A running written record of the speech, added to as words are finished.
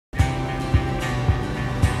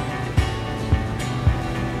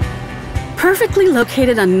Perfectly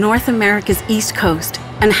located on North America's East Coast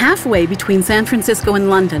and halfway between San Francisco and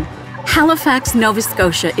London, Halifax, Nova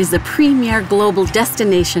Scotia is the premier global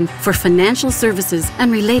destination for financial services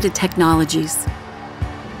and related technologies.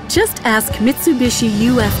 Just ask Mitsubishi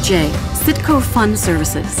UFJ, Citco Fund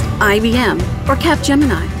Services, IBM, or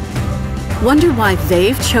Capgemini. Wonder why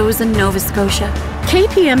they've chosen Nova Scotia?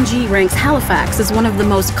 KPMG ranks Halifax as one of the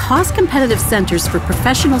most cost-competitive centers for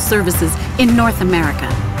professional services in North America.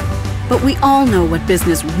 But we all know what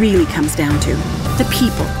business really comes down to: the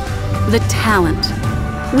people, the talent.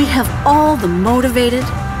 We have all the motivated,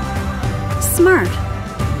 smart,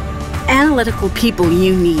 analytical people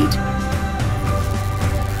you need.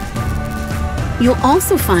 You'll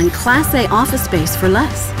also find Class A office space for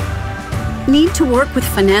less. Need to work with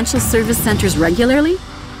financial service centers regularly?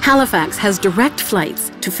 Halifax has direct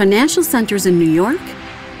flights to financial centers in New York,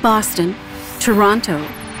 Boston, Toronto,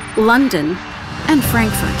 London, and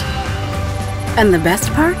Frankfurt. And the best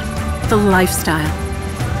part? The lifestyle.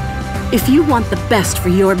 If you want the best for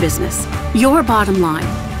your business, your bottom line,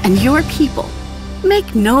 and your people,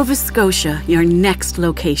 make Nova Scotia your next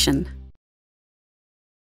location.